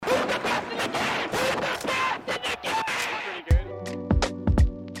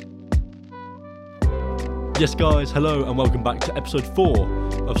Yes guys, hello and welcome back to episode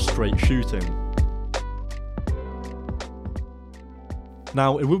 4 of Straight Shooting.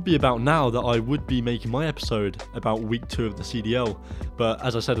 Now, it would be about now that I would be making my episode about week 2 of the CDL, but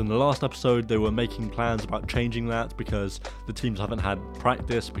as I said in the last episode, they were making plans about changing that because the teams haven't had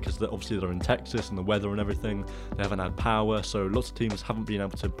practice, because obviously they're in Texas and the weather and everything, they haven't had power, so lots of teams haven't been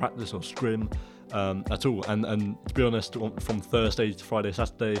able to practice or scrim at all, and to be honest, from Thursday to Friday,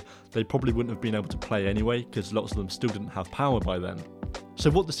 Saturday, they probably wouldn't have been able to play anyway, because lots of them still didn't have power by then. So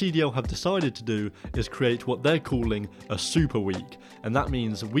what the CDL have decided to do is create what they're calling a super week, and that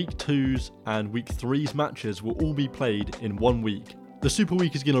means week 2's and week 3's matches will all be played in 1 week. The Super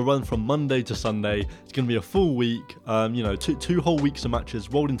Week is going to run from Monday to Sunday. It's going to be a full week, two whole weeks of matches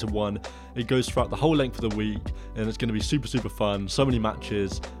rolled into one. It goes throughout the whole length of the week, and it's going to be super, super fun. So many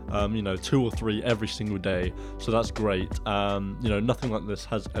matches, 2 or 3 every single day. So that's great. Nothing like this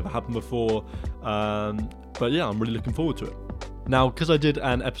has ever happened before. But yeah, I'm really looking forward to it. Now, because I did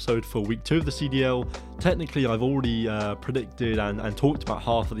an episode for week 2 of the CDL, technically I've already predicted and talked about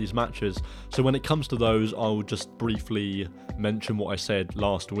half of these matches, so when it comes to those, I'll just briefly mention what I said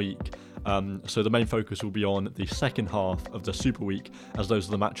last week. So the main focus will be on the second half of the Super Week, as those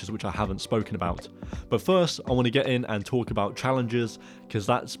are the matches which I haven't spoken about. But first, I want to get in and talk about challenges, because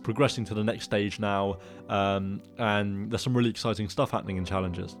that's progressing to the next stage now, and there's some really exciting stuff happening in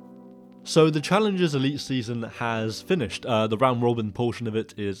challenges. So the Challengers Elite season has finished. The round robin portion of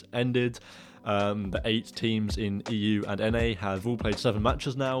it is ended. The 8 teams in EU and NA have all played 7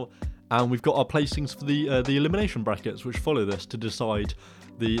 matches now, and we've got our placings for the elimination brackets which follow this to decide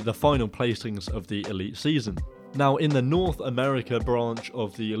the final placings of the Elite season. Now, in the North America branch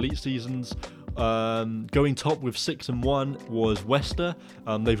of the Elite seasons, going top with 6-1 was Wester.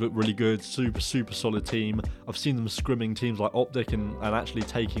 They've looked really good, super solid team. I've seen them scrimming teams like Optic and actually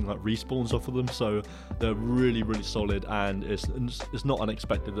taking like respawns off of them, so they're really solid, and it's not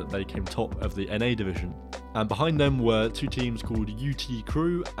unexpected that they came top of the NA division. And behind them were 2 teams called UT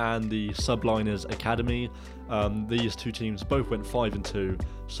Crew and the Subliners Academy. These 2 teams both went 5-2,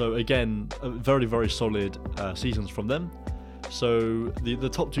 so again, very solid seasons from them. So the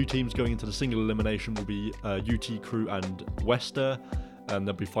top 2 teams going into the single elimination will be UT Crew and Wester, and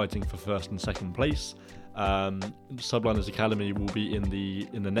they'll be fighting for first and second place. Subliners Academy will be in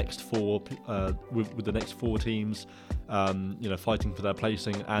the next 4 with the next 4 teams, fighting for their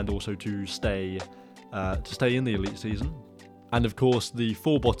placing and also to stay in the Elite season. And of course, the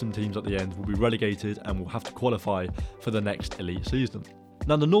 4 bottom teams at the end will be relegated and will have to qualify for the next Elite season.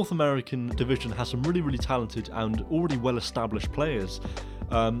 Now, the North American division has some really talented and already well-established players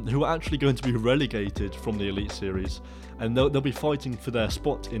who are actually going to be relegated from the Elite Series, and they'll be fighting for their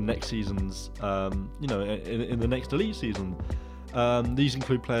spot in next season's, in the next Elite season. These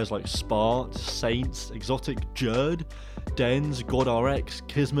include players like Spart, Saints, Exotic, Jerd, Dens, GodRx,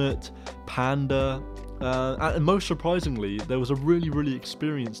 Kismet, Panda, and most surprisingly, there was a really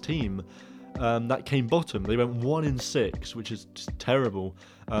experienced team that came bottom. They went 1-6, which is just terrible.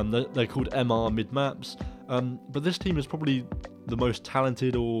 They're called MR Mid-Maps, but this team is probably the most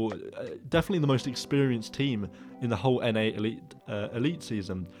talented, or definitely the most experienced team in the whole NA Elite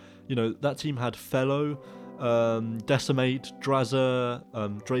season. That team had Fellow, Decimate, Draza,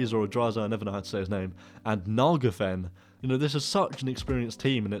 I never know how to say his name, and Nagafen. This is such an experienced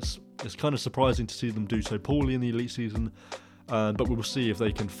team, and it's kind of surprising to see them do so poorly in the Elite season. But we will see if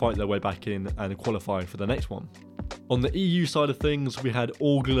they can fight their way back in and qualify for the next one. On the EU side of things, we had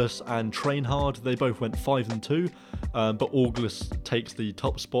Augulus and Trainhard. They both went 5-2, but Augulus takes the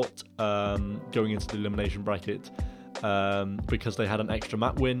top spot going into the elimination bracket because they had an extra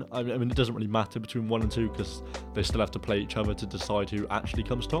map win. I mean, it doesn't really matter between 1 and 2 because they still have to play each other to decide who actually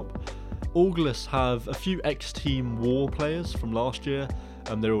comes top. Augulus have a few ex-Team War players from last year,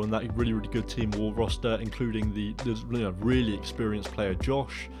 and they're on that really good Team War roster, including the really experienced player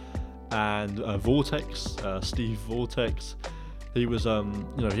Josh and Vortex, Steve Vortex. He was,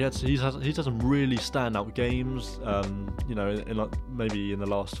 he's had some really standout games, in like maybe in the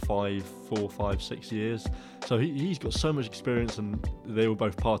last 4, 5, 6 years. So he's got so much experience, and they were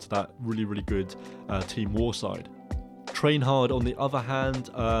both part of that really good Team War side. Trainhard, on the other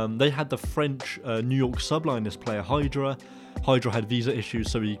hand, they had the French New York Subliners player Hydra. Hydra had visa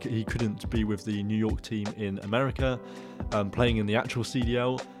issues, so he couldn't be with the New York team in America, playing in the actual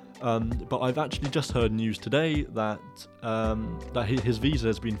CDL. But I've actually just heard news today that his visa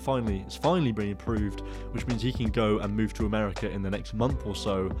has been finally been approved, which means he can go and move to America in the next month or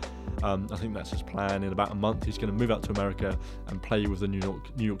so. I think that's his plan. In about a month, he's going to move out to America and play with the New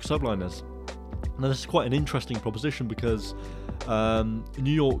York Subliners. Now, this is quite an interesting proposition because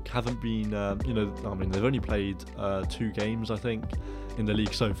New York haven't been, they've only played 2 games, I think, in the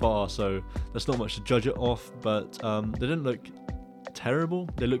league so far, so there's not much to judge it off, but they didn't look terrible.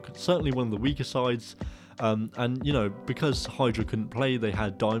 They look certainly one of the weaker sides, and, because Hydra couldn't play, they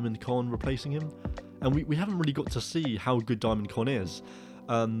had Diamondcon replacing him, and we haven't really got to see how good Diamondcon is.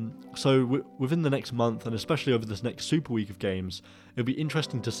 So within the next month, and especially over this next Super Week of games, it'll be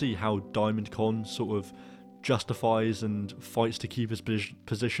interesting to see how Diamondcon sort of justifies and fights to keep his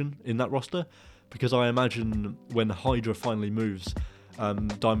position in that roster, because I imagine when Hydra finally moves,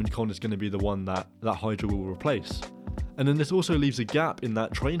 Diamondcon is going to be the one that Hydra will replace. And then this also leaves a gap in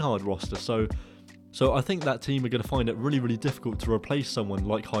that Train Hard roster, so I think that team are going to find it really, really difficult to replace someone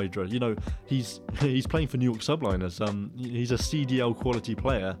like Hydra. He's playing for New York Subliners. He's a CDL quality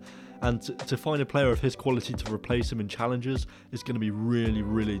player, and to find a player of his quality to replace him in challenges is going to be really,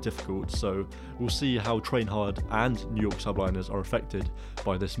 really difficult. So we'll see how Train Hard and New York Subliners are affected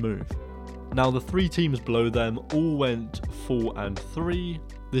by this move. Now, the 3 teams below them all went 4-3.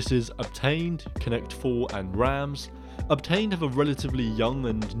 This is Obtained, Connect 4, and Rams. Obtained have a relatively young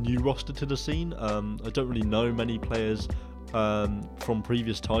and new roster to the scene. I don't really know many players from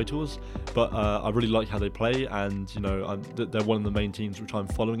previous titles, but I really like how they play, and they're one of the main teams which I'm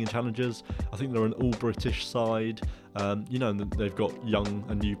following in challenges. I think they're an all-British side, and they've got young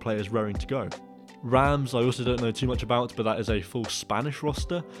and new players raring to go. Rams, I also don't know too much about, but that is a full Spanish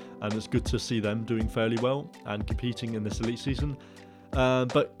roster, and it's good to see them doing fairly well and competing in this elite season.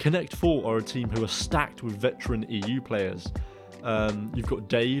 But Connect 4 are a team who are stacked with veteran EU players. You've got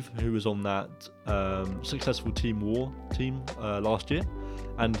Dave, who was on that successful Team War team last year,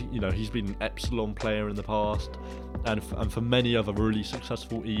 and he's been an Epsilon player in the past, and for many other really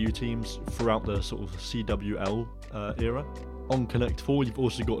successful EU teams throughout the sort of CWL era. On Connect 4, you've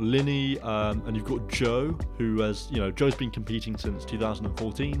also got Linny, and you've got Joe, who has, Joe's been competing since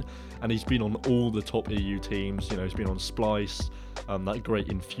 2014, and he's been on all the top EU teams. He's been on Splice, that great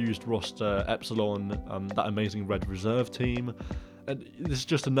Infused roster, Epsilon, that amazing Red Reserve team. And this is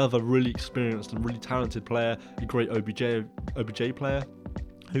just another really experienced and really talented player, a great OBJ player,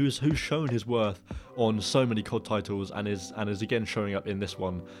 who's shown his worth on so many COD titles and is again showing up in this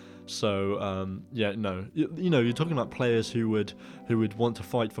one. So you're talking about players who would want to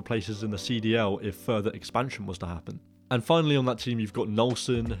fight for places in the CDL if further expansion was to happen. And finally, on that team, you've got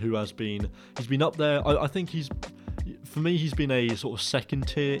Nolson, who he's been up there. I think he's been a sort of second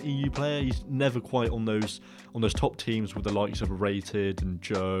tier EU player. He's never quite on those top teams with the likes of Rated and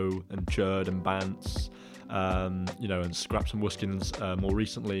Joe and Jerd and Bance, and Scraps and Wuskins more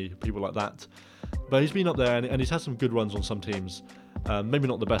recently, people like that. But he's been up there and he's had some good runs on some teams. Maybe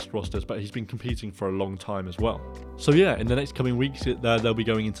not the best rosters, but he's been competing for a long time as well. So yeah, in the next coming weeks, they'll be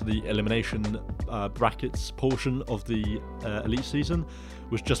going into the elimination brackets portion of the elite season,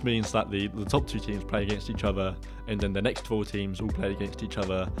 which just means that the top 2 teams play against each other, and then the next 4 teams all play against each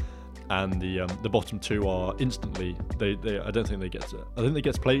other, and the bottom 2 are instantly. I don't think they get to. I think they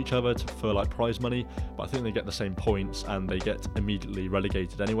get to play each other for like prize money, but I think they get the same points and they get immediately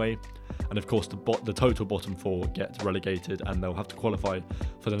relegated anyway. And of course, the total bottom 4 get relegated, and they'll have to qualify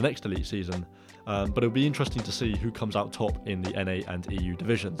for the next elite season. But it'll be interesting to see who comes out top in the NA and EU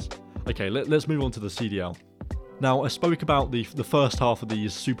divisions. Okay, let's move on to the CDL. Now, I spoke about the first half of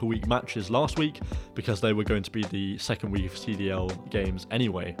these Super Week matches last week because they were going to be the second week of CDL games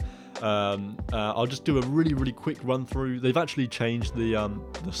anyway. I'll just do a really, really quick run through. They've actually changed the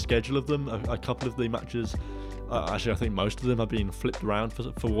schedule of them. A couple of the matches, actually I think most of them have been flipped around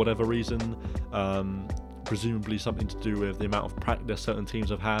for whatever reason. Presumably something to do with the amount of practice certain teams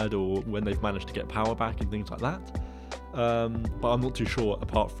have had, or when they've managed to get power back and things like that. But I'm not too sure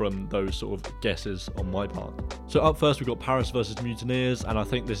apart from those sort of guesses on my part. So up first we've got Paris versus Mutineers, and I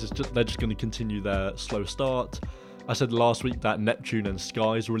think they're just going to continue their slow start. I said last week that Neptune and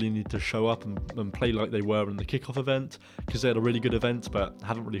Skies really need to show up and play like they were in the kickoff event, because they had a really good event but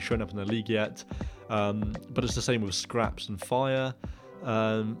haven't really shown up in the league yet. But it's the same with Scraps and Fire.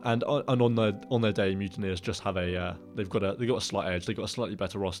 And on their day, Mutineers just have they've got a slight edge. They've got a slightly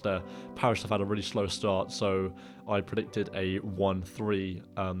better roster. Paris have had a really slow start, so I predicted a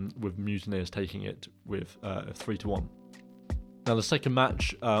 1-3 with Mutineers taking it with 3-1. Now the second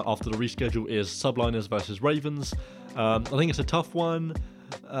match after the reschedule is Subliners versus Ravens. I think it's a tough one.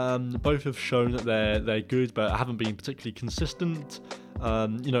 Both have shown that they're good, but haven't been particularly consistent.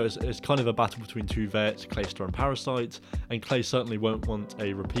 It's kind of a battle between 2 vets, Clayster and Parasite, and Clay certainly won't want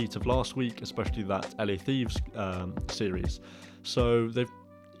a repeat of last week, especially that LA Thieves series. So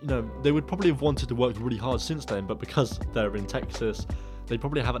they would probably have wanted to work really hard since then, but because they're in Texas, They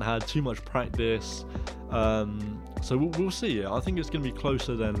probably haven't had too much practice. So we'll see. I think it's going to be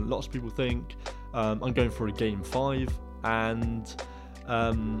closer than lots of people think. I'm going for a Game 5, and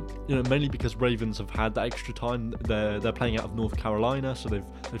mainly because Ravens have had that extra time. They're playing out of North Carolina, so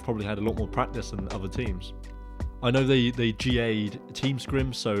they've probably had a lot more practice than other teams. I know they GA'd Team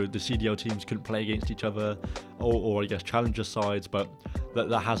Scrim, so the CDL teams couldn't play against each other, or I guess challenger sides, but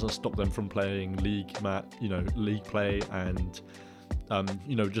that hasn't stopped them from playing league play and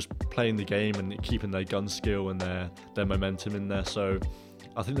just playing the game and keeping their gun skill and their momentum in there. So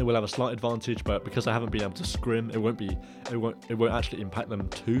I think they will have a slight advantage, but because they haven't been able to scrim, it won't actually impact them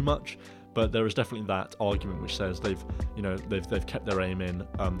too much. But there is definitely that argument which says they've kept their aim in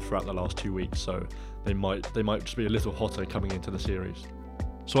throughout the last 2 weeks, so they might just be a little hotter coming into the series.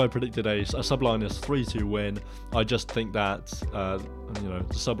 So I predicted a Subliners 3-2 win. I just think that the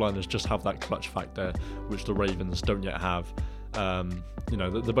Subliners just have that clutch factor which the Ravens don't yet have.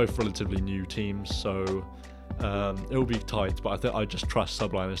 They're both relatively new teams, so it will be tight, but I just trust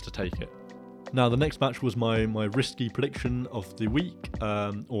Subliners to take it. Now, the next match was my risky prediction of the week,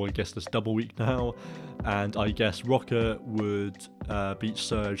 or I guess this double week now, and I guess Rocker would beat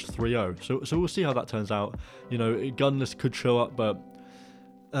Surge 3-0. So we'll see how that turns out. Gunless could show up, but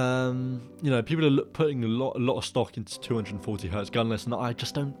people are putting a lot of stock into 240 Hz Gunless, and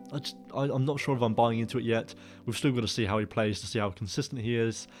I'm not sure if I'm buying into it yet. We've still got to see how he plays to see how consistent he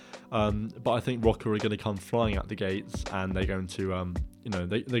is. But I think Rocker are going to come flying out the gates, and they're going to they're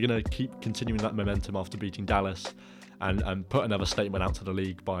going to keep continuing that momentum after beating Dallas, and put another statement out to the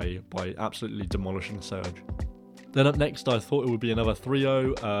league by absolutely demolishing Surge. Then up next, I thought it would be another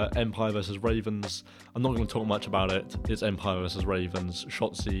 3-0, Empire versus Ravens. I'm not going to talk much about it. It's Empire versus Ravens.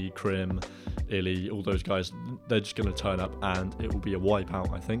 Shotzi, Krim, Illy, all those guys, they're just going to turn up, and it will be a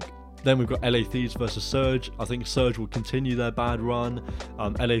wipeout, I think. Then we've got LA Thieves versus Surge. I think Surge will continue their bad run.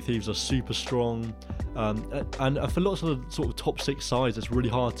 LA Thieves are super strong. And for lots of the sort of top 6 sides, it's really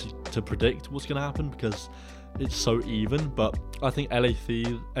hard to predict what's going to happen because it's so even. But I think LA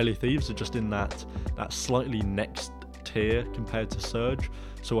Thieves are just in that slightly next tier compared to Surge.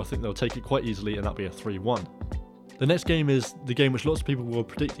 So I think they'll take it quite easily, and that'll be a 3-1. The next game is the game which lots of people were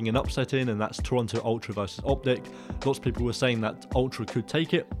predicting an upset in, and that's Toronto Ultra versus Optic. Lots of people were saying that Ultra could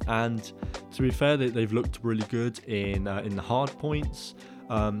take it, and to be fair, they've looked really good in the hard points.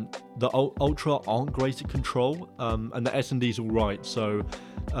 The Ultra aren't great at control, and the S&D's all right, so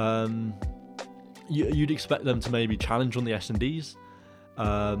you'd expect them to maybe challenge on the S&Ds,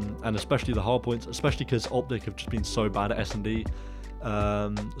 and especially the hard points, especially because Optic have just been so bad at S&D.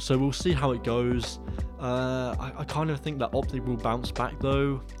 So we'll see how it goes. I kind of think that Optic will bounce back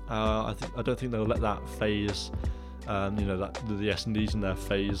though. I don't think they'll let that phase, that the S&Ds in their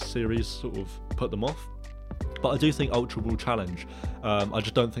phase series sort of put them off. But I do think Ultra will challenge. I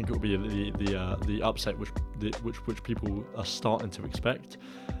just don't think it will be the upset which people are starting to expect.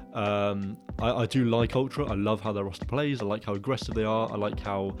 I do like Ultra. I love how their roster plays. I like how aggressive they are. I like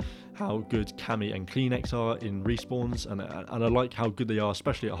how good Cammy and Kleenex are in respawns, and I like how good they are,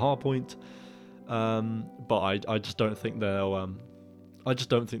 especially at hardpoint. But I just don't think they'll. I just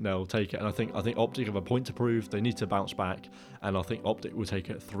don't think they'll take it, and I think Optic have a point to prove. They need to bounce back, and I think Optic will take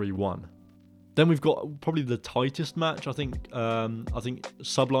it 3-1. Then we've got probably the tightest match. I think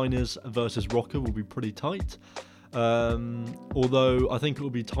Subliners versus Rocker will be pretty tight. Although I think it will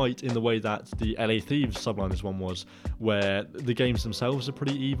be tight in the way that the LA Thieves Subliners one was, where the games themselves are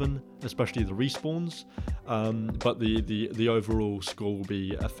pretty even, especially the respawns. But the overall score will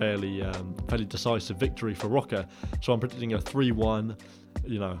be a fairly decisive victory for Rocker. So I'm predicting a 3-1.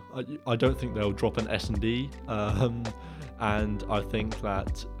 I don't think they'll drop an S&D. And I think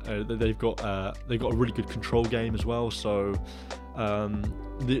that they've got a really good control game as well. So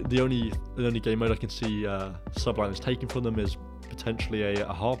the only game mode I can see Subliners taking from them is potentially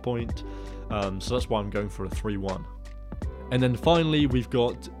a hard point. So that's why I'm going for a 3-1. And then finally, we've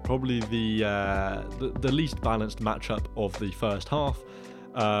got probably the least balanced matchup of the first half.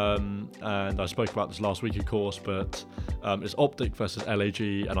 And I spoke about this last week, of course, but it's Optic versus LAG,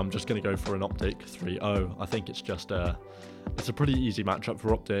 and I'm just going to go for an Optic 3-0. I think it's just it's a pretty easy matchup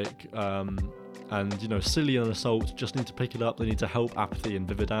for Optic, and Silly and Assault just need to pick it up. They need to help Apathy and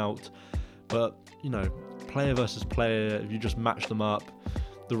Vivid out, but player versus player, if you just match them up,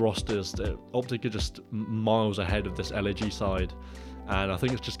 the rosters, Optic are just miles ahead of this LAG side, and I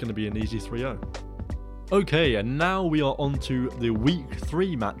think it's just going to be an easy 3-0. Okay, and now we are on to the week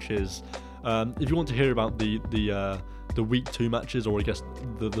 3 matches. If you want to hear about the the week 2 matches, or I guess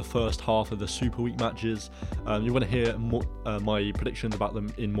the first half of the Super Week matches. You want to hear my predictions about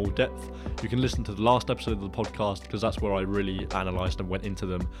them in more depth, you can listen to the last episode of the podcast, because that's where I really analysed and went into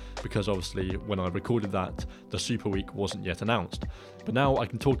them, because obviously when I recorded that, the Super Week wasn't yet announced. But now I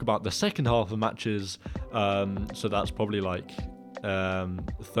can talk about the second half of matches, so that's probably like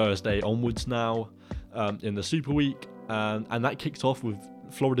Thursday onwards now in the Super Week, and that kicks off with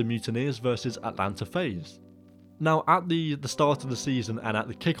Florida Mutineers versus Atlanta FaZe. Now, at the start of the season and at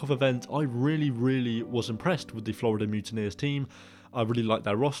the kickoff event, I really was impressed with the Florida Mutineers team. I really like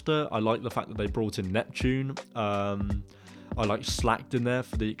their roster. I like the fact that they brought in Neptune. I like Slacked in there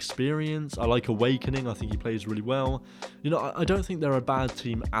for the experience. I like Awakening. I think he plays really well. I don't think they're a bad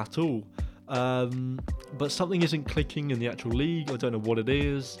team at all. But something isn't clicking in the actual league. I don't know what it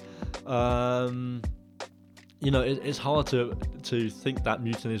is. It's hard to think that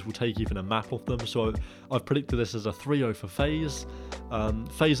Mutineers will take even a map off them, so I've predicted this as a 3-0 for FaZe.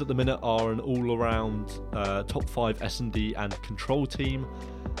 FaZe at the minute are an all-around top 5 S&D and control team.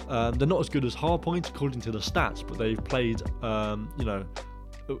 They're not as good as Hardpoint according to the stats, but they've played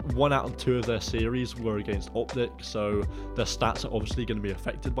 1 out of 2 of their series were against Optic, so their stats are obviously going to be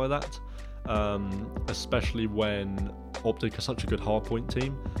affected by that, especially when Optic are such a good Hardpoint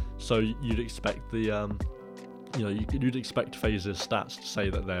team. So you'd expect you'd expect FaZe's stats to say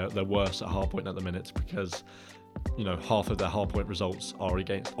that they're worse at Hardpoint at the minute, because half of their Hardpoint results are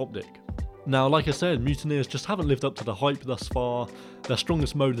against Optic. Now, like I said, Mutineers just haven't lived up to the hype thus far. Their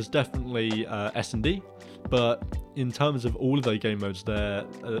strongest mode is definitely S&D, but in terms of all of their game modes, they're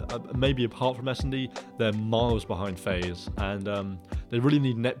maybe apart from S&D, they're miles behind FaZe, and they really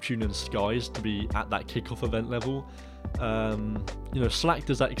need Neptune and Skies to be at that kickoff event level. Slacked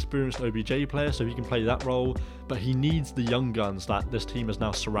is that experienced OBJ player, so he can play that role, but he needs the young guns that this team has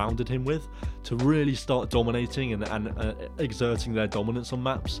now surrounded him with to really start dominating and exerting their dominance on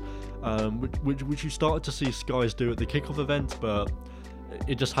maps, which you started to see Skies do at the kickoff event, but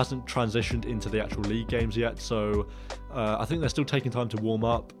it just hasn't transitioned into the actual league games yet, so I think they're still taking time to warm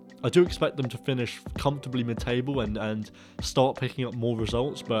up. I do expect them to finish comfortably mid-table and start picking up more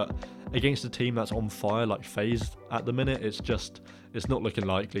results, but against a team that's on fire like FaZe at the minute, it's not looking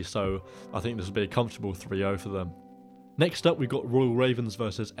likely, so I think this will be a comfortable 3-0 for them. Next up, we've got Royal Ravens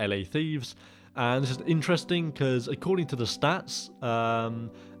versus LA Thieves, and this is interesting because according to the stats,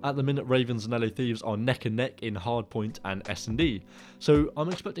 at the minute Ravens and LA Thieves are neck and neck in Hardpoint and S&D, so I'm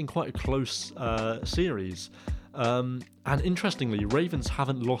expecting quite a close series. And interestingly, Ravens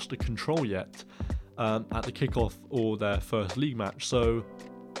haven't lost a control yet at the kickoff or their first league match, so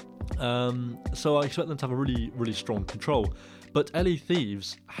I expect them to have a really strong control. But LA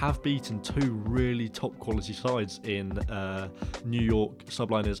Thieves have beaten 2 really top quality sides in New York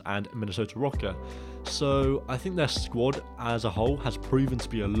Subliners and Minnesota Rocker, so I think their squad as a whole has proven to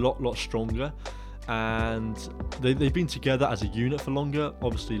be a lot stronger, and they've been together as a unit for longer.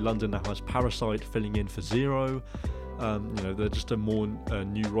 Obviously London now has Parasite filling in for Zero. They're just a more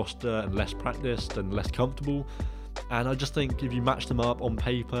new roster and less practiced and less comfortable, and I just think if you match them up on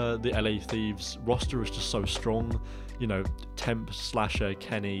paper, the LA Thieves roster is just so strong. Temp, Slasher,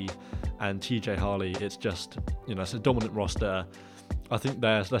 Kenny and TJ Harley, it's just it's a dominant roster. I think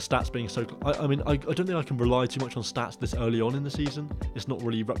their stats being so... I don't think I can rely too much on stats this early on in the season. It's not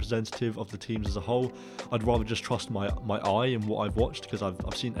really representative of the teams as a whole. I'd rather just trust my eye and what I've watched, because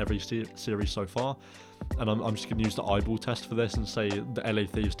I've seen every series so far, and I'm just going to use the eyeball test for this and say the LA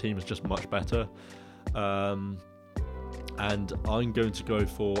Thieves team is just much better. And I'm going to go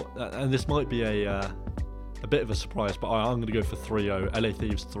for... and this might be a bit of a surprise, but I'm going to go for 3-0, LA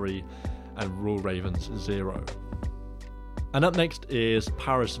Thieves 3 and Royal Ravens 0. And up next is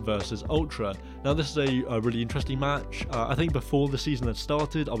Paris versus Ultra. Now this is a really interesting match. I think before the season had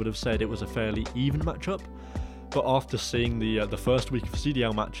started, I would have said it was a fairly even matchup, but after seeing the first week of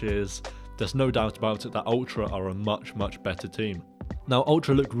CDL matches, there's no doubt about it that Ultra are a much better team. Now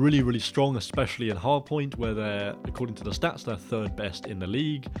Ultra look really strong, especially in Hardpoint, where they're, according to the stats, they're 3rd best in the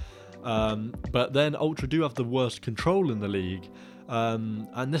league. But then Ultra do have the worst control in the league,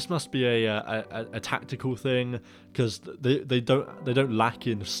 and this must be a tactical thing, because they don't lack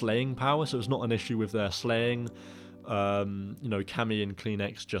in slaying power, so it's not an issue with their slaying. Cammy and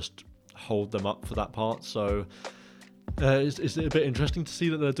Kleenex just hold them up for that part, so it's a bit interesting to see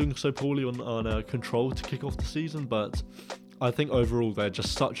that they're doing so poorly on control to kick off the season, but I think overall they're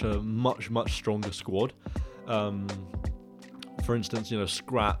just such a much stronger squad. For instance,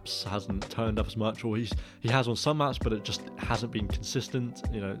 Scraps hasn't turned up as much, or he has on some maps, but it just hasn't been consistent.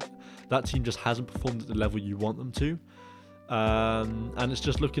 That team just hasn't performed at the level you want them to, and it's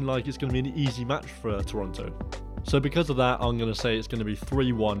just looking like it's going to be an easy match for Toronto. So because of that, I'm going to say it's going to be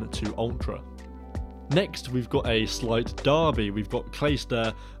 3-1 to Ultra. Next, we've got a slight derby. We've got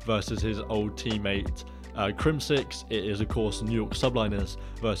Clayster versus his old teammate Crimsix. It is, of course, New York Subliners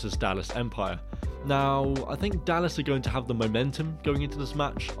versus Dallas Empire. Now, I think Dallas are going to have the momentum going into this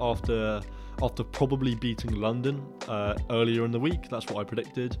match after probably beating London earlier in the week. That's what I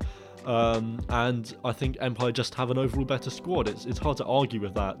predicted. And I think Empire just have an overall better squad. It's hard to argue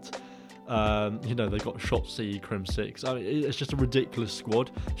with that. They've got Shotzi, Crimsix. I mean, it's just a ridiculous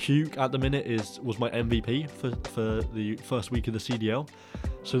squad. Hugh at the minute was my MVP for the first week of the CDL.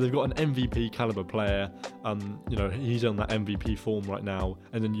 So they've got an MVP caliber player. He's on that MVP form right now.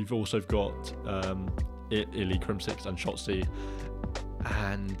 And then you've also got Illy, Crimsix, and Shotzi.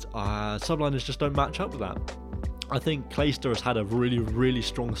 And Subliners just don't match up with that. I think Clayster has had a really, really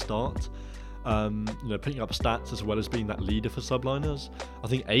strong start. Picking up stats as well as being that leader for Subliners. I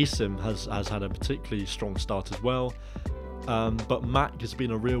think Asim has had a particularly strong start as well. But Mac has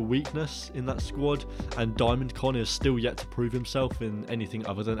been a real weakness in that squad, and Diamond Con is still yet to prove himself in anything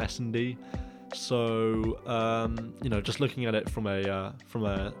other than S&D. So, just looking at it from a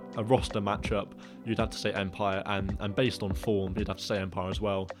roster matchup, you'd have to say Empire, and based on form, you'd have to say Empire as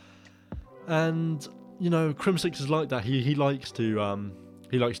well. And Crimsix is like that. He likes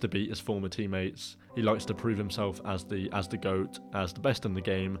to beat his former teammates. He likes to prove himself as the GOAT, as the best in the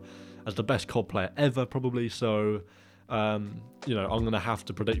game, as the best COD player ever, probably. So, I'm going to have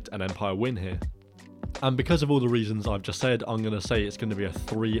to predict an Empire win here. And because of all the reasons I've just said, I'm going to say it's going to be a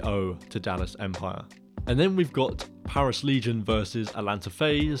 3-0 to Dallas Empire. And then we've got Paris Legion versus Atlanta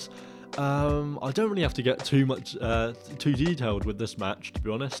FaZe. I don't really have to get too detailed with this match, to be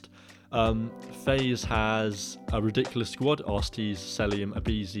honest. FaZe has a ridiculous squad: Arstes, Celium,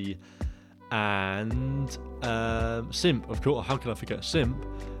 Abizi, and Simp. Of course, how can I forget Simp?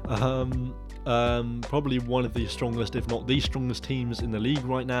 Probably one of the strongest, if not the strongest teams in the league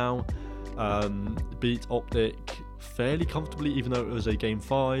right now. Beat Optic fairly comfortably, even though it was a Game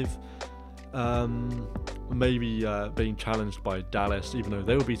 5. Maybe being challenged by Dallas, even though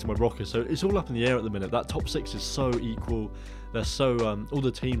they were beaten by Rocker. So it's all up in the air at the minute. That top 6 is so equal. They're so all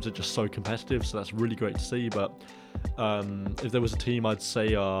the teams are just so competitive, so that's really great to see. But if there was a team I'd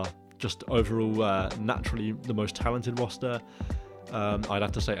say are just overall naturally the most talented roster, I'd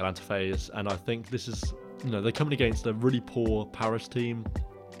have to say Atlanta FaZe. And I think this is, they're coming against a really poor Paris team.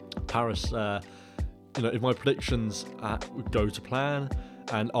 Paris, if my predictions would go to plan,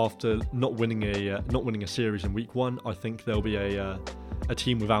 and after not winning a series in week 1, I think there'll be a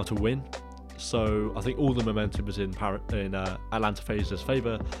team without a win. So I think all the momentum is in Atlanta FaZe's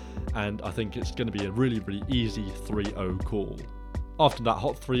favour, and I think it's going to be a really, really easy 3-0 call. After that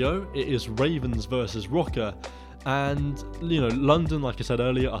hot 3-0, it is Ravens versus Rocker. And, London, like I said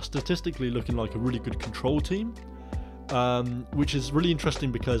earlier, are statistically looking like a really good control team, which is really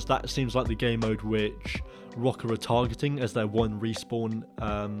interesting because that seems like the game mode which Rocker are targeting as their one respawn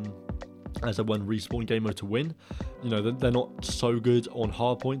game mode to win. They're not so good on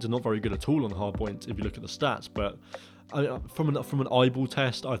hardpoint, and not very good at all on hardpoint if you look at the stats, but from an eyeball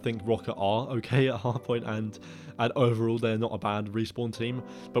test, I think Rocker are okay at hardpoint, and overall they're not a bad respawn team,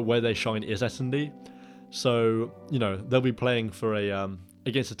 but where they shine is S&D. So, they'll be playing for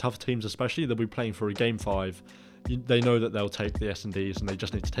against the tough teams especially, they'll be playing for a Game 5. They know that they'll take the S&Ds, and they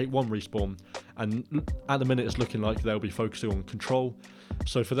just need to take one respawn, and at the minute it's looking like they'll be focusing on control.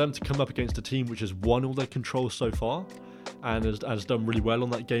 So for them to come up against a team which has won all their controls so far and has done really well on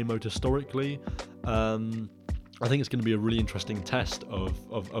that game mode historically, I think it's going to be a really interesting test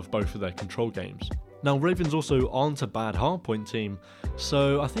of both of their control games. Now, Ravens also aren't a bad hardpoint team,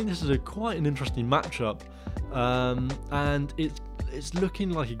 so I think this is quite an interesting matchup, and it's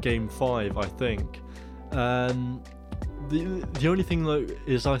looking like a Game 5, I think. The only thing though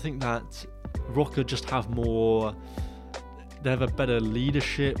is I think that Rocker just have more. They have a better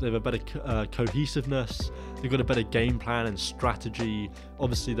leadership. They have a better cohesiveness. They've got a better game plan and strategy.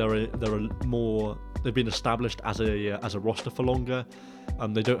 Obviously, they've been established as a roster for longer.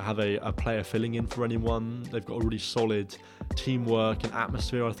 They don't have a player filling in for anyone. They've got a really solid teamwork and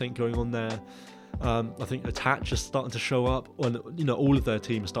atmosphere, I think, going on there. I think Attach is starting to show up, and all of their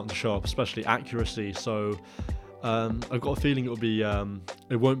teams are starting to show up, especially accuracy. So I've got a feeling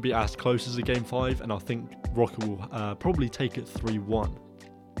it won't be as close as a Game 5, and I think Rocker will probably take it 3-1.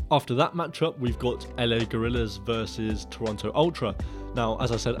 After that matchup, we've got LA Gorillas versus Toronto Ultra. Now,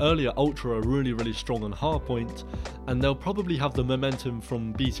 as I said earlier, Ultra are really, really strong on hardpoint, and they'll probably have the momentum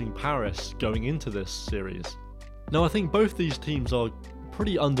from beating Paris going into this series. Now, I think both these teams are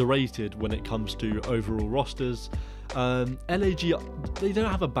pretty underrated when it comes to overall rosters. LAG, they don't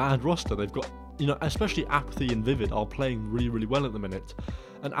have a bad roster. They've got especially Apathy and Vivid are playing really, really well at the minute.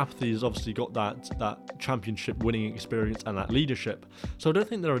 And Apathy has obviously got that championship winning experience and that leadership. So I don't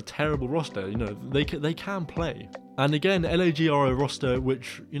think they're a terrible roster. They can play. And again, LAG are a roster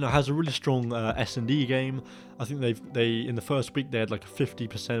which has a really strong S&D game. I think they in the first week they had like a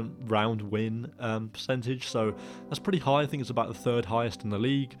 50% round win percentage. So that's pretty high. I think it's about the third highest in the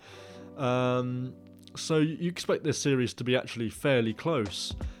league. So you expect this series to be actually fairly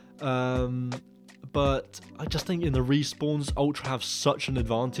close. But I just think in the respawns, Ultra have such an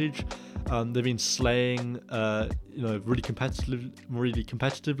advantage. They've been slaying, really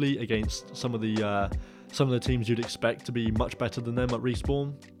competitively against some of the teams you'd expect to be much better than them at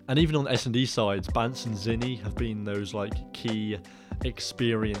respawn. And even on S&D sides, Bance and Zinni have been those like key,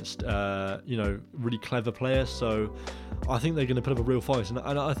 experienced, really clever players. So I think they're going to put up a real fight, and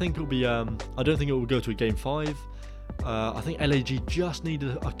I think it'll be. I don't think it will go to a game 5. I think LAG just need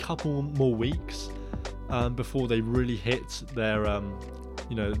a couple more weeks before they really hit their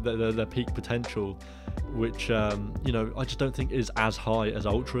peak potential, which I just don't think is as high as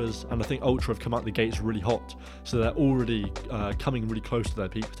Ultra's. And I think Ultra have come out the gates really hot, so they're already coming really close to their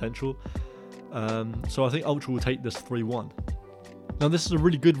peak potential. So I think Ultra will take this 3-1. Now this is a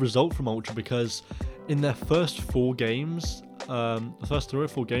really good result from Ultra because in their first 4 games, the first 3 or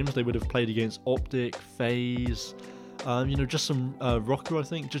 4 games, they would have played against Optic, FaZe, just some Rocker, I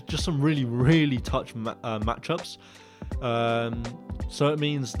think, just some really, really touch matchups. So it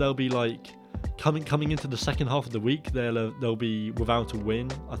means they'll be like coming into the second half of the week, they'll be without a win,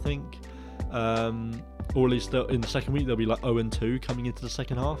 I think, or at least in the second week they'll be like 0-2 coming into the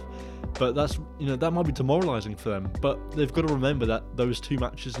second half. But that's that might be demoralising for them. But they've got to remember that those 2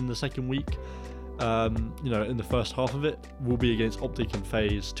 matches in the second week, in the first half of it, will be against Optic and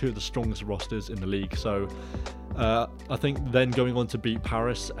FaZe, 2 of the strongest rosters in the league. So I think then going on to beat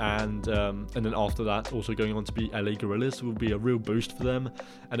Paris and then after that also going on to beat LA Gorillas will be a real boost for them,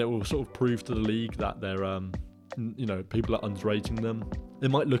 and it will sort of prove to the league that they're people are underrating them. It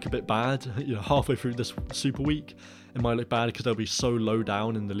might look a bit bad, halfway through this Super Week. It might look bad because they'll be so low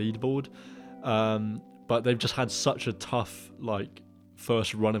down in the leaderboard. But they've just had such a tough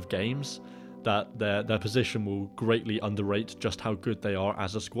first run of games that their position will greatly underrate just how good they are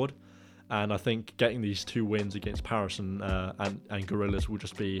as a squad. And I think getting these 2 wins against Paris and Gorillas will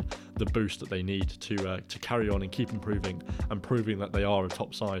just be the boost that they need to carry on and keep improving and proving that they are a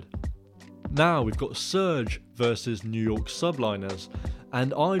top side. Now we've got Surge versus New York Subliners,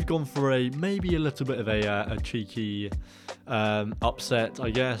 and I've gone for maybe a little bit of a cheeky upset, I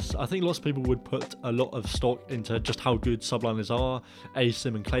guess. I think lots of people would put a lot of stock into just how good Subliners are.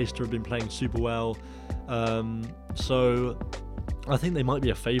 Asim and Clayster have been playing super well, so I think they might be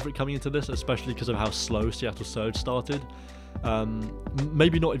a favourite coming into this, especially because of how slow Seattle Surge started.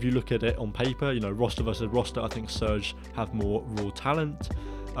 Maybe not if you look at it on paper, roster versus roster. I think Surge have more raw talent,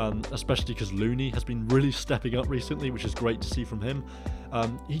 especially because Looney has been really stepping up recently, which is great to see from him.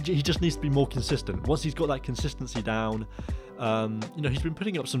 He just needs to be more consistent. Once he's got that consistency down, he's been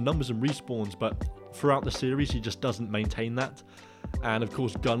putting up some numbers and respawns, but throughout the series he just doesn't maintain that. And of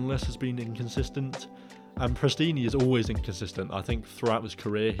course Gunless has been inconsistent. And Prestini is always inconsistent. I think throughout his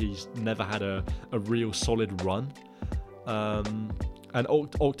career he's never had a real solid run. And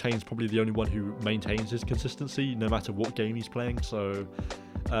Octane's probably the only one who maintains his consistency no matter what game he's playing. So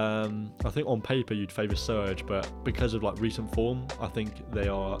I think on paper you'd favour Surge, but because of recent form, I think they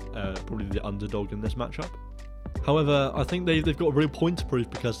are probably the underdog in this matchup. However, I think they've got a real point to prove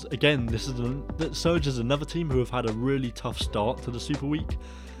because, again, Surge is another team who have had a really tough start to the Super Week.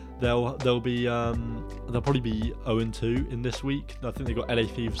 They'll probably be 0-2 in this week. I think they've got LA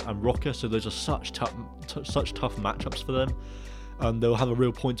Thieves and Rocker, so those are such tough matchups for them. They'll have a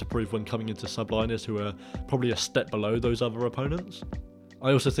real point to prove when coming into Subliners, who are probably a step below those other opponents.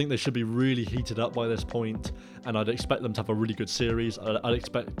 I also think they should be really heated up by this point, and I'd expect them to have a really good series. I'd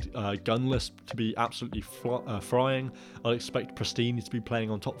expect Gunless to be absolutely frying. I'd expect Prestini to be playing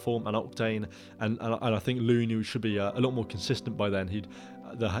on top form, and Octane, and I think Looney should be a lot more consistent by then.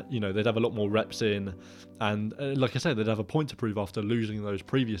 They'd have a lot more reps in, and like I said, they'd have a point to prove after losing those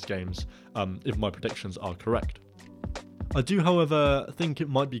previous games, if my predictions are correct. I do, however, think it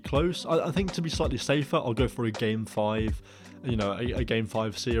might be close. I think to be slightly safer, I'll go for a Game 5, a Game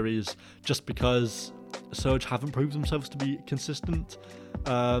 5 series, just because Surge haven't proved themselves to be consistent.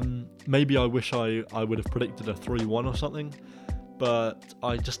 Maybe I wish I would have predicted a 3-1 or something, but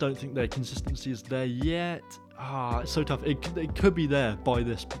I just don't think their consistency is there yet. It's so tough. It could be there by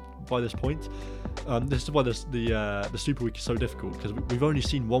this point. This is why the Super Week is so difficult, because we've only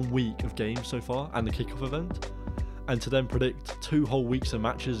seen 1 week of games so far and the kickoff event. and to then predict 2 whole weeks of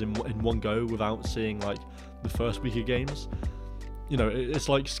matches in one go without seeing like the first week of games, it's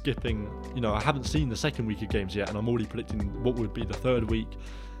like skipping. I haven't seen the second week of games yet, and I'm already predicting what would be the third week.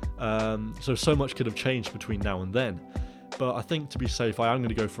 So much could have changed between now and then. But I think to be safe, I am going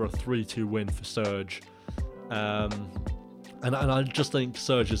to go for a 3-2 win for Surge. And I just think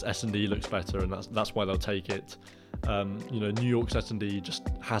Surge's S&D looks better, and that's why they'll take it. New York's S&D just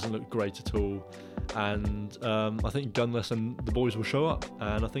hasn't looked great at all, and I think Gunless and the boys will show up,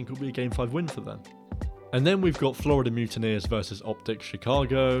 and I think it'll be a Game 5 win for them. And then we've got Florida Mutineers versus Optic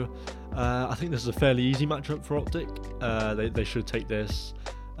Chicago. I think this is a fairly easy matchup for Optic. They should take this.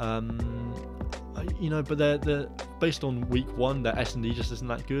 But they're based on week 1, their S&D just isn't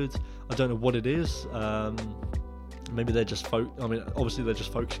that good. I don't know what it is. Maybe they're just obviously they're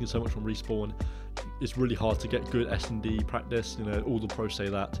just focusing so much on Respawn. It's really hard to get good S&D practice. All the pros say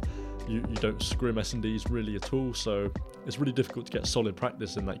that you don't scrim S&Ds really at all, so it's really difficult to get solid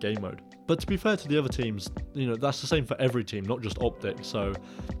practice in that game mode. But to be fair to the other teams, that's the same for every team, not just Optic. So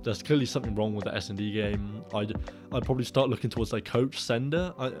there's clearly something wrong with the S&D game. I'd probably start looking towards their coach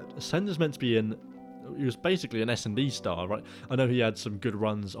Sender. Sender's meant to be he was basically an S&D star, right? I know he had some good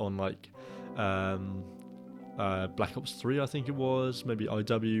runs on like Black Ops 3, I think it was, maybe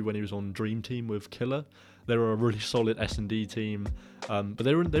IW when he was on Dream Team with Killer. They were a really solid S&D team, but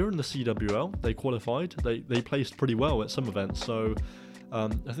they were in the CWL. They qualified. They placed pretty well at some events. So I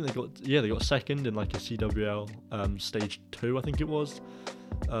think they got second in like a CWL stage 2, I think it was.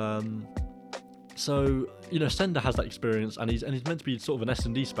 So Sender has that experience, and he's meant to be sort of an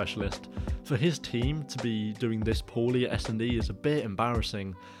S&D specialist. For his team to be doing this poorly at S&D is a bit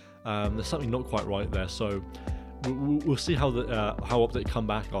embarrassing. There's something not quite right there. So we'll see how Optic come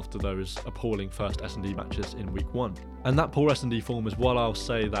back after those appalling first S&D matches in week 1. And that poor S&D form is why I'll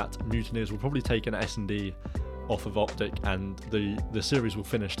say that Mutineers will probably take an S&D off of Optic, and the series will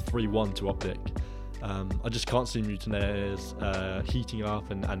finish 3-1 to Optic. I just can't see Mutineers heating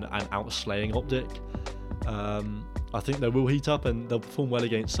up and outslaying Optic. I think they will heat up and they'll perform well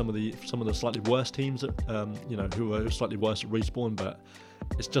against some of the slightly worse teams, who are slightly worse at Respawn, but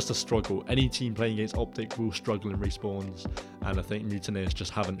it's just a struggle. Any team playing against Optic will struggle in Respawns, and I think Mutineers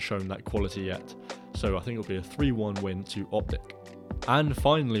just haven't shown that quality yet. So I think it'll be a 3-1 win to Optic. And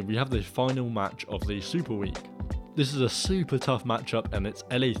finally, we have the final match of the Super Week. This is a super tough matchup, and it's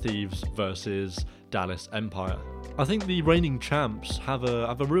LA Thieves versus Dallas Empire. I think the reigning champs have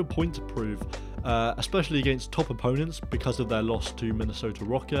a real point to prove, especially against top opponents because of their loss to Minnesota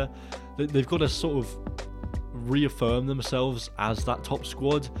Rocker. They've got to sort of reaffirm themselves as that top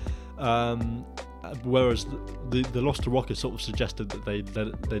squad, whereas the loss to Rocker sort of suggested that they'd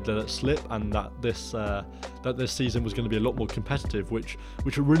let it slip, and that this season was going to be a lot more competitive, which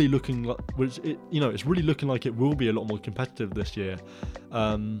are really looking like, it's really looking like it will be a lot more competitive this year.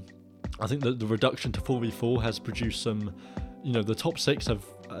 I think that the reduction to 4v4 has produced some, the top 6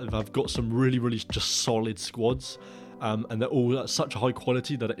 have got some really, really just solid squads, and they're all at such a high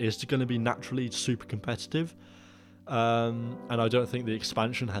quality that it is going to be naturally super competitive. And I don't think the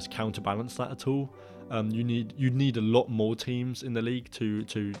expansion has counterbalanced that at all. You need a lot more teams in the league to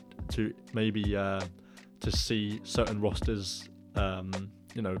maybe to see certain rosters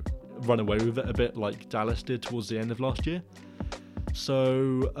run away with it a bit like Dallas did towards the end of last year.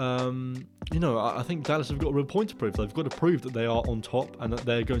 So I think Dallas have got a real point to prove. They've got to prove that they are on top and that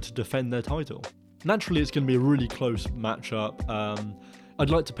they're going to defend their title. Naturally, it's going to be a really close matchup. I'd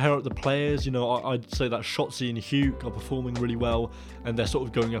like to pair up the players. I'd say that Shotzi and Huke are performing really well, and they're sort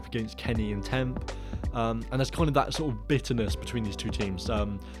of going up against Kenny and Temp. And there's kind of that sort of bitterness between these two teams.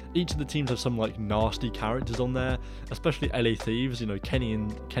 Each of the teams have some like nasty characters on there, especially LA Thieves. Kenny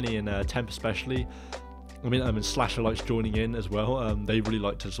and Temp especially. I mean, Slasher likes joining in as well. They really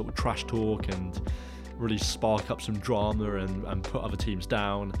like to sort of trash talk and really spark up some drama and put other teams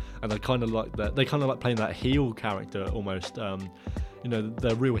down. And they kind of like that. They kind of like playing that heel character almost.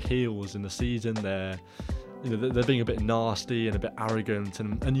 They're real heels in the season. They're being a bit nasty and a bit arrogant,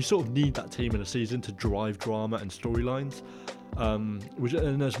 and you sort of need that team in a season to drive drama and storylines,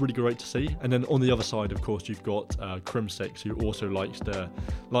 and that's really great to see. And then on the other side, of course, you've got Crimsix, who also likes to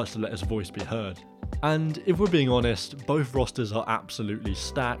let his voice be heard. And if we're being honest, both rosters are absolutely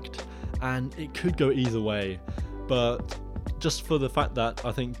stacked, and it could go either way. But just for the fact that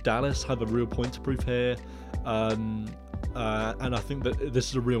I think Dallas have a real point to prove here, and I think that this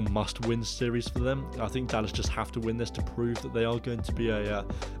is a real must-win series for them. I think Dallas just have to win this to prove that they are going to be a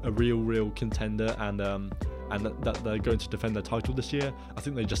real contender, and that they're going to defend their title this year. I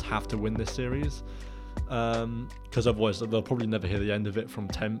think they just have to win this series, because otherwise they'll probably never hear the end of it from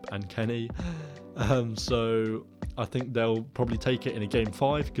Temp and Kenny. So I think they'll probably take it in a game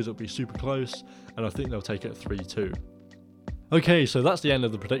 5 because it'll be super close, and I think they'll take it 3-2. Okay, so that's the end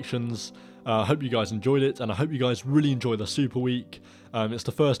of the predictions. I hope you guys enjoyed it, and I hope you guys really enjoy the Super Week. It's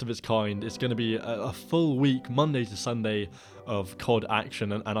the first of its kind. It's going to be a full week, Monday to Sunday, of COD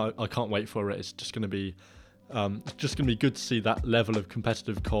action, and I can't wait for it. It's just going to be good to see that level of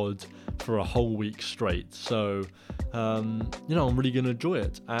competitive COD for a whole week straight. So, I'm really going to enjoy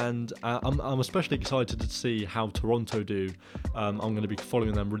it, and I'm especially excited to see how Toronto do. I'm going to be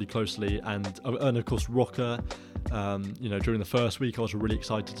following them really closely, and of course Rocker. During the first week, I was really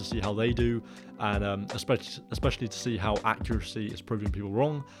excited to see how they do, and especially to see how accuracy is proving people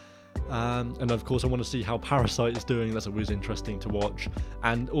wrong. And of course I want to see how Parasite is doing. That's always interesting to watch,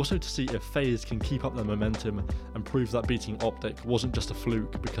 and also to see if FaZe can keep up their momentum and prove that beating Optic wasn't just a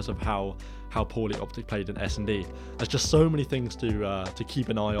fluke because of how poorly Optic played in S&D. There's just so many things to keep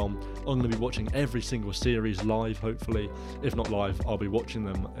an eye on. I'm going to be watching every single series live, hopefully. If not live, I'll be watching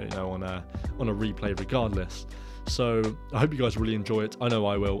them on a replay regardless. So I hope you guys really enjoy it. I know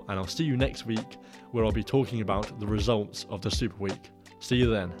I will, and I'll see you next week where I'll be talking about the results of the Super Week. See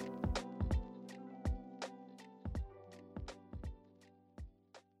you then.